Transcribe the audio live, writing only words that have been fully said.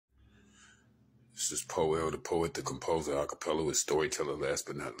This is Poel, the poet, the composer, acapella, storyteller, last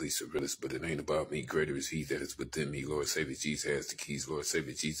but not least, a realist. But it ain't about me. Greater is he that is within me. Lord Savior Jesus has the keys. Lord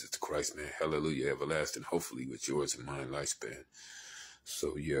Savior Jesus, the Christ, man. Hallelujah, everlasting. Hopefully with yours and mine lifespan.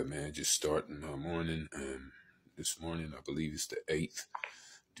 So yeah, man, just starting my morning. This morning, I believe it's the 8th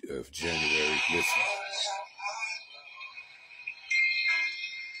of January. Listen.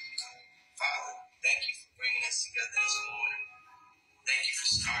 Father, thank you for bringing us together this morning. Thank you for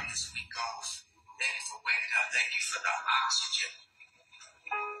starting this week off. Thank you for waking up. Thank you for the oxygen.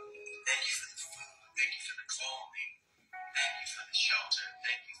 Thank you for the food. Thank you for the clothing. Thank you for the shelter.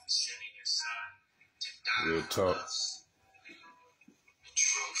 Thank you for sending your son to die Real for talk. us. The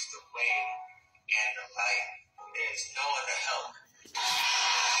truth, the way, and the light. There is no other help.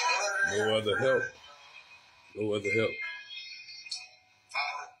 No other help. No other help.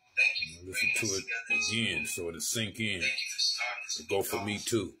 Father, thank you for Listen to it again so it'll sink in. Thank you for starting this It'll go for me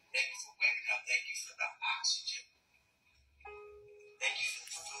too. Thank you for waking up. Thank you for the oxygen. Thank you for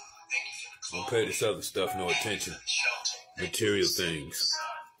the food. Thank you for the clothing. Don't pay this other stuff no attention. The shelter. Material things.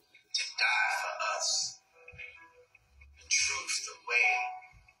 To die for us. The truth, the way,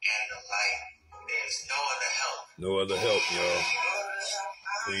 and the light. There is no other help. No other help, y'all.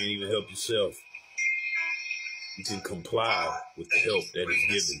 You can't even help yourself. You can comply with the help that is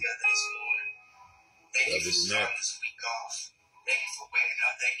given. Other than that, this week off. Thank you for waking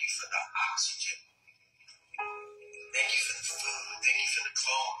up. Thank you for the oxygen. Thank you for the food. Thank you for the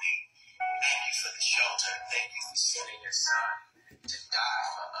clothing. Thank you for the shelter. Thank you for sending your son to die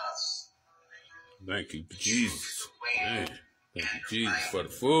for us. Thank you, Jesus. Man, thank you, Jesus, for the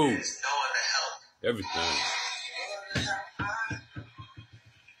food. There's no other help. Everything.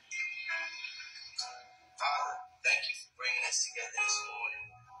 Father, thank you for bringing us together this morning.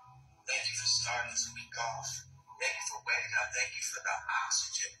 Thank you for starting this week off. Thank you for waking up. Thank you for the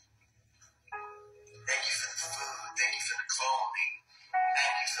oxygen. Thank you for the food. Thank you for the clothing.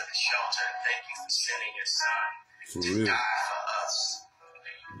 Thank you for the shelter. Thank you for sending your son to die for us.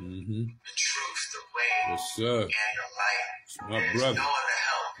 The truth, the way, What's up? and the light. It's my brother no other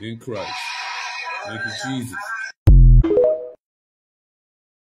help. in Christ. Thank you, Jesus.